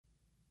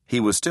He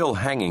was still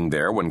hanging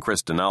there when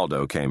Chris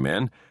Donaldo came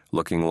in,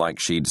 looking like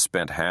she'd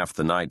spent half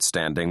the night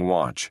standing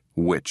watch,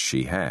 which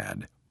she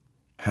had.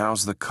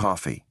 "How's the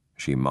coffee?"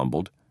 she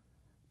mumbled.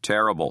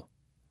 "Terrible."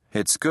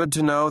 "It's good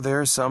to know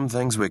there's some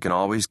things we can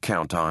always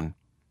count on,"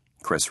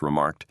 Chris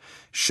remarked,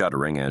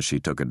 shuddering as she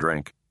took a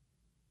drink.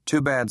 "Too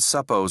bad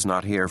Suppo's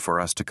not here for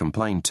us to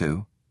complain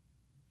to."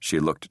 She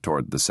looked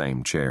toward the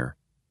same chair.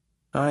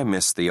 "I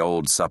miss the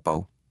old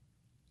Suppo."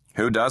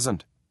 "Who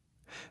doesn't?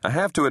 I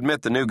have to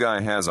admit the new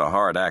guy has a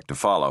hard act to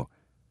follow,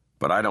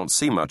 but I don't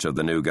see much of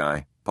the new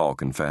guy," Paul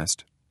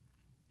confessed.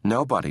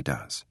 "Nobody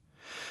does.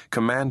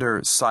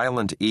 Commander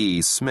Silent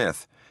E.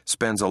 Smith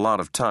spends a lot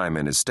of time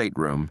in his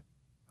stateroom.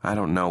 I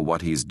don't know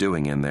what he's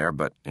doing in there,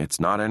 but it's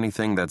not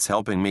anything that's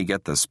helping me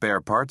get the spare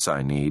parts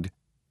I need."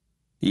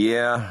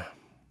 "Yeah,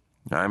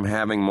 I'm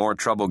having more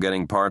trouble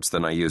getting parts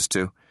than I used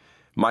to.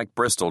 Mike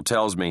Bristol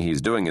tells me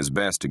he's doing his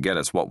best to get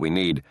us what we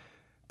need,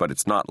 but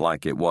it's not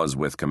like it was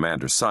with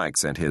Commander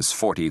Sykes and his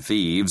 40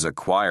 thieves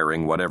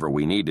acquiring whatever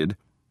we needed.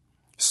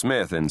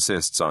 Smith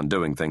insists on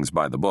doing things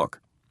by the book.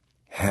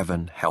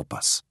 Heaven help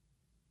us."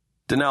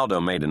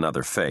 Donaldo made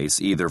another face,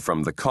 either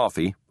from the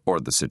coffee or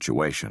the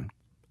situation.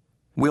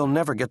 "We'll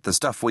never get the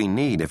stuff we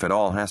need if it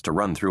all has to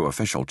run through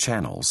official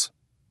channels."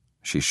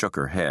 She shook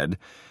her head,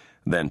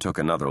 then took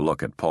another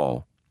look at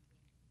Paul.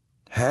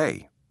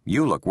 "Hey,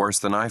 you look worse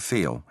than I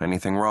feel.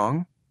 Anything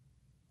wrong?"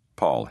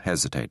 Paul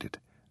hesitated.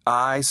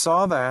 "I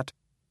saw that."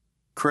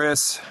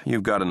 "Chris,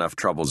 you've got enough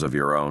troubles of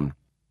your own."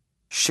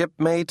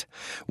 "Shipmate,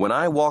 when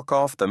I walk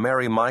off the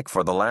Merry Mike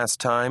for the last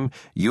time,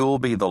 you'll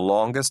be the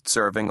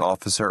longest-serving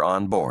officer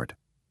on board.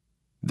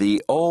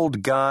 The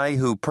old guy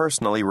who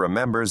personally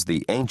remembers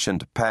the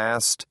ancient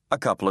past a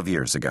couple of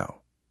years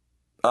ago.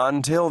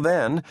 Until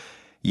then,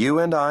 you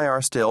and I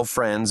are still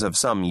friends of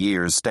some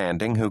years'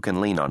 standing who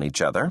can lean on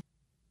each other.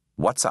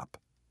 What's up?"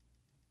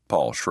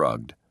 Paul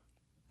shrugged.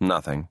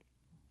 "Nothing.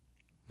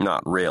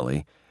 Not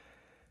really.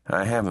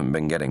 I haven't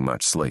been getting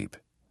much sleep.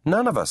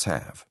 None of us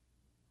have.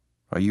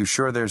 Are you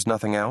sure there's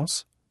nothing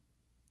else?"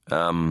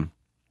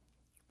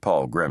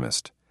 Paul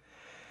grimaced.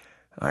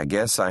 "I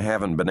guess I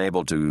haven't been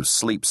able to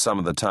sleep some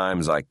of the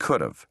times I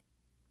could have."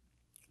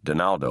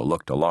 Donaldo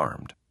looked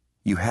alarmed.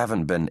 "You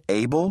haven't been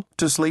able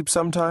to sleep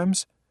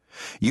sometimes?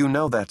 You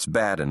know that's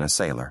bad in a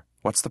sailor.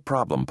 What's the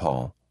problem,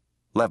 Paul?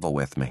 Level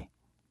with me."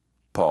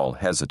 Paul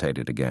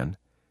hesitated again.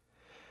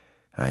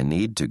 "I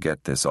need to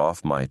get this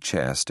off my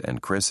chest,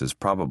 and Chris is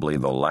probably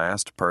the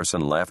last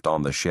person left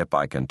on the ship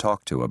I can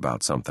talk to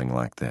about something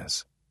like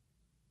this.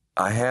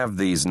 I have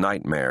these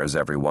nightmares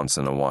every once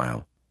in a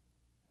while.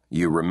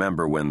 You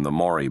remember when the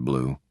Maury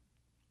blew?"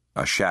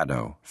 A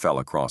shadow fell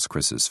across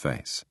Chris's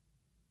face.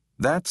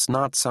 "That's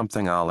not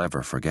something I'll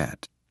ever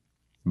forget.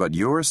 But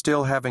you're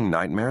still having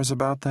nightmares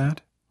about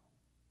that?"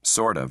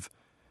 "Sort of.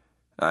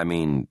 I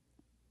mean,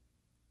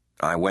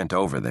 I went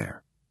over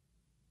there."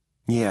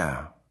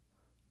 "Yeah,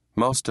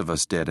 most of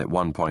us did at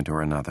one point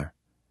or another.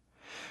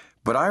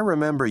 But I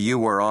remember you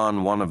were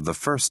on one of the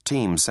first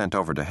teams sent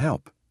over to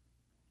help."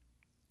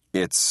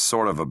 "It's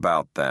sort of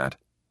about that."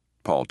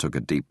 Paul took a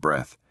deep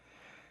breath.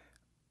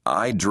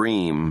 "I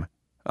dream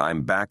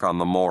I'm back on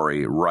the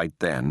Maury right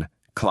then,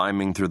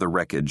 climbing through the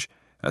wreckage,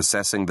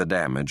 assessing the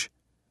damage,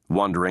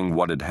 wondering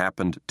what had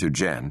happened to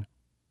Jen."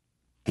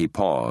 He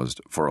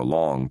paused for a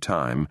long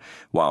time,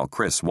 while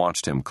Chris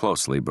watched him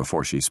closely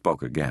before she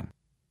spoke again.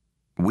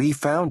 "We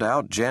found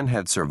out Jen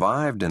had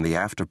survived in the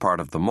after part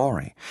of the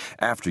Maury,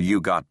 after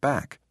you got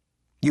back.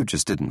 You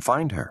just didn't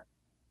find her."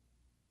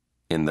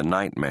 "In the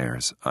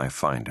nightmares, I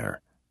find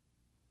her."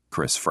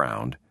 Chris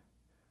frowned.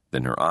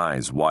 Then her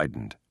eyes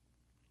widened.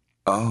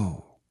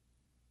 "Oh,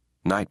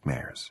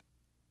 nightmares.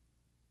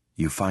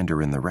 You find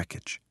her in the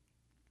wreckage?"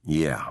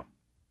 "Yeah."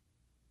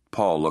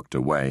 Paul looked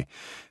away,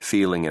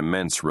 feeling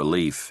immense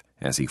relief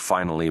as he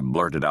finally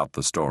blurted out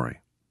the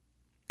story,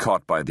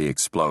 caught by the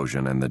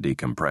explosion and the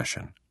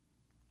decompression.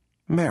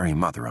 "Mary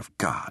Mother of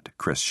God,"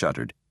 Chris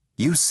shuddered.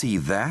 "You see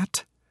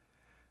that?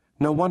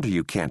 No wonder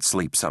you can't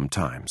sleep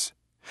sometimes.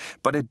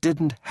 But it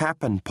didn't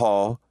happen,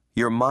 Paul.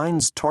 Your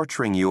mind's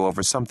torturing you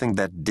over something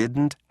that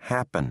didn't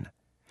happen.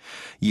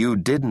 You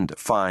didn't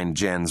find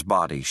Jen's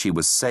body. She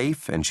was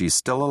safe, and she's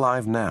still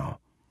alive now."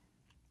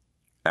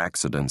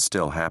 "Accidents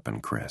still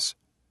happen, Chris.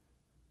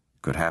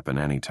 Could happen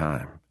any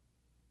time."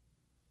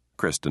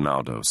 Chris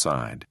Donaldo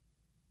sighed.